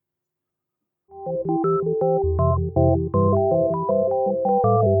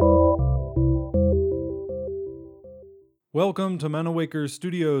Welcome to Manawaker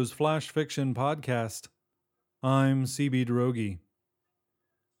Studios Flash Fiction Podcast. I'm CB Droege.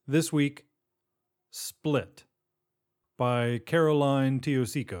 This week, Split by Caroline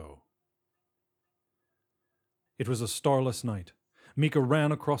Teosico. It was a starless night. Mika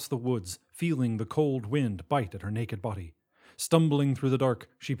ran across the woods, feeling the cold wind bite at her naked body. Stumbling through the dark,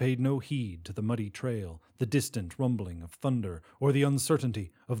 she paid no heed to the muddy trail, the distant rumbling of thunder, or the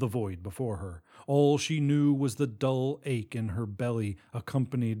uncertainty of the void before her. All she knew was the dull ache in her belly,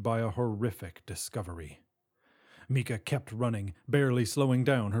 accompanied by a horrific discovery. Mika kept running, barely slowing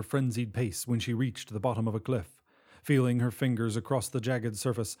down her frenzied pace when she reached the bottom of a cliff. Feeling her fingers across the jagged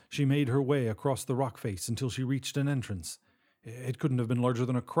surface, she made her way across the rock face until she reached an entrance. It couldn't have been larger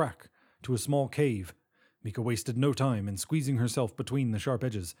than a crack, to a small cave. Mika wasted no time in squeezing herself between the sharp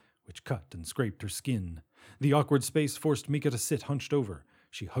edges, which cut and scraped her skin. The awkward space forced Mika to sit hunched over.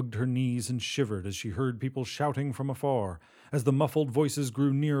 She hugged her knees and shivered as she heard people shouting from afar. As the muffled voices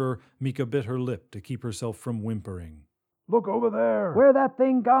grew nearer, Mika bit her lip to keep herself from whimpering. Look over there! Where that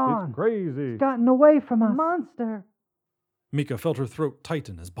thing gone? It's crazy! It's gotten away from us. Monster! Mika felt her throat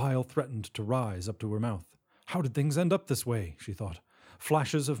tighten as bile threatened to rise up to her mouth. How did things end up this way, she thought.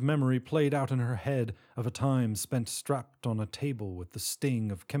 Flashes of memory played out in her head of a time spent strapped on a table with the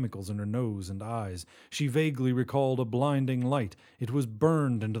sting of chemicals in her nose and eyes. She vaguely recalled a blinding light. It was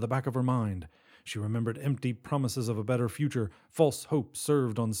burned into the back of her mind. She remembered empty promises of a better future, false hope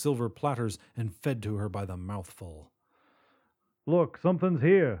served on silver platters and fed to her by the mouthful. Look, something's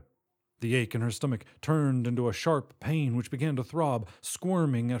here. The ache in her stomach turned into a sharp pain which began to throb.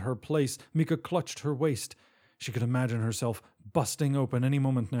 Squirming at her place, Mika clutched her waist. She could imagine herself busting open any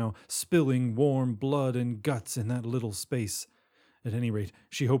moment now, spilling warm blood and guts in that little space. At any rate,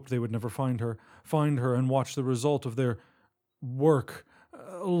 she hoped they would never find her and watch the result of their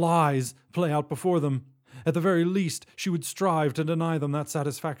lies play out before them. At the very least, she would strive to deny them that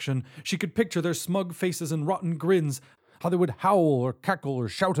satisfaction. She could picture their smug faces and rotten grins, how they would howl or cackle or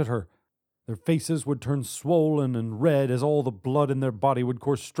shout at her. Their faces would turn swollen and red as all the blood in their body would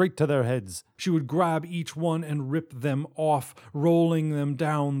course straight to their heads. She would grab each one and rip them off, rolling them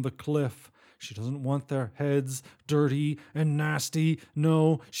down the cliff. She doesn't want their heads dirty and nasty.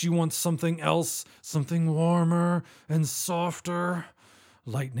 No, she wants something else, something warmer and softer.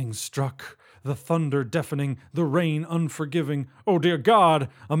 Lightning struck, the thunder deafening, the rain unforgiving. Oh, dear God!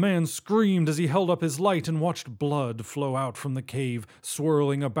 A man screamed as he held up his light and watched blood flow out from the cave,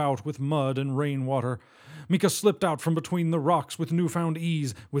 swirling about with mud and rainwater. Mika slipped out from between the rocks with newfound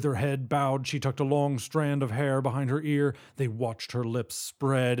ease. With her head bowed, she tucked a long strand of hair behind her ear. They watched her lips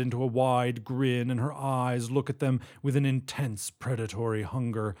spread into a wide grin and her eyes look at them with an intense predatory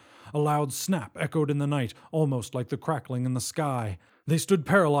hunger. A loud snap echoed in the night, almost like the crackling in the sky. They stood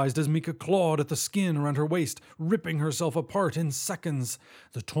paralyzed as Mika clawed at the skin around her waist, ripping herself apart in seconds.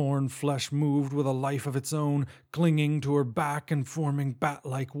 The torn flesh moved with a life of its own, clinging to her back and forming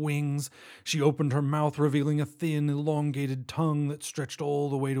bat-like wings. She opened her mouth, revealing a thin, elongated tongue that stretched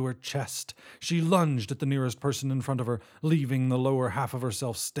all the way to her chest. She lunged at the nearest person in front of her, leaving the lower half of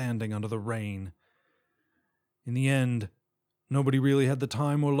herself standing under the rain. In the end, nobody really had the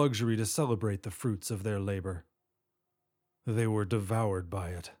time or luxury to celebrate the fruits of their labor. They were devoured by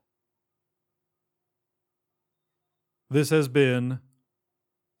it. This has been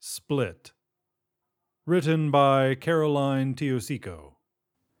Split, written by Caroline Teosico.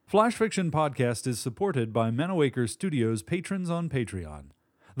 Flash Fiction Podcast is supported by Manawaker Studios patrons on Patreon,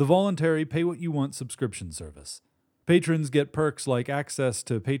 the voluntary pay-what-you-want subscription service. Patrons get perks like access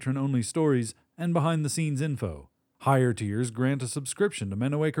to patron-only stories and behind-the-scenes info. Higher tiers grant a subscription to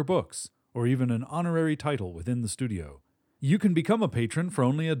Manawaker Books, or even an honorary title within the studio. You can become a patron for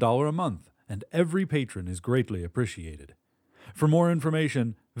only $1 a month, and every patron is greatly appreciated. For more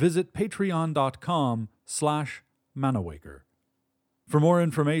information, visit patreon.com/Manawaker. For more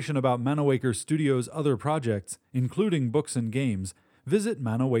information about Manawaker Studios' other projects, including books and games, visit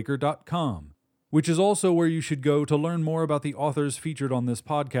manawaker.com, which is also where you should go to learn more about the authors featured on this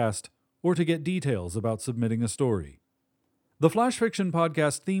podcast, or to get details about submitting a story. The Flash Fiction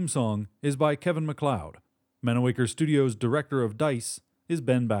Podcast theme song is by Kevin MacLeod. Manawaker Studios' director of DICE is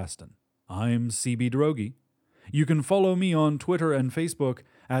Ben Baston. I'm CB Droege. You can follow me on Twitter and Facebook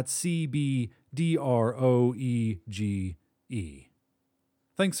at CBDROEGE.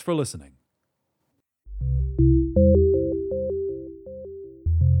 Thanks for listening.